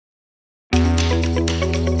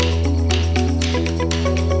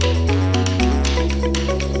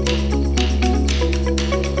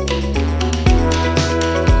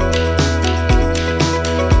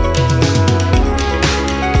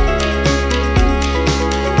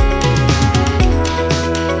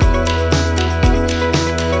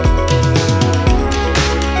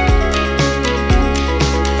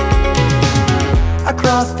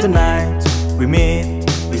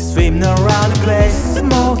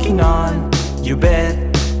walking on your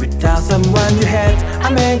bed without someone you had. I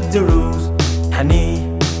make the rules, honey.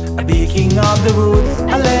 I'll be king of the woods.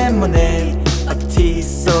 A lemonade, a tea,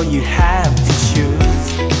 so you have to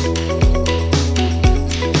choose.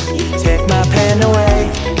 You take my pen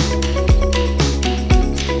away.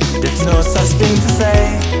 There's no such thing to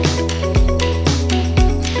say.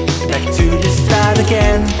 Back to the start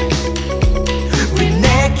again. We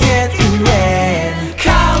naked in rain.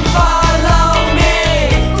 Come follow me.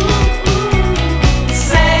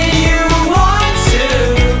 Say you want to.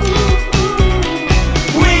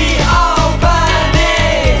 We all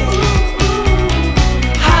burning.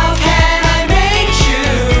 How can I make you?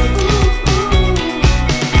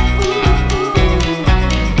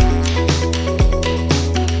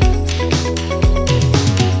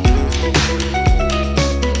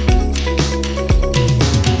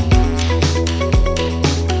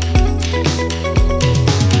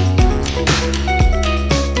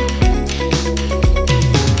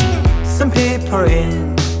 Some people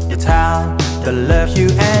in your town don't love you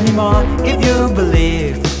anymore. If you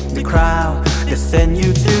believe the crowd, they send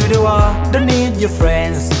you to the wall. Don't need your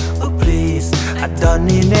friends, oh please, I don't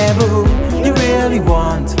need neighborhood. You really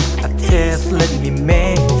want a taste, let me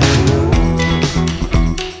make the move.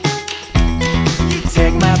 You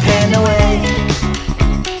take my pen away.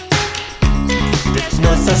 There's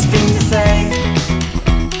no such thing to say.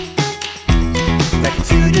 Back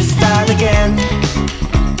to the start again.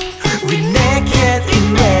 We naked in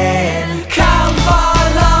rain.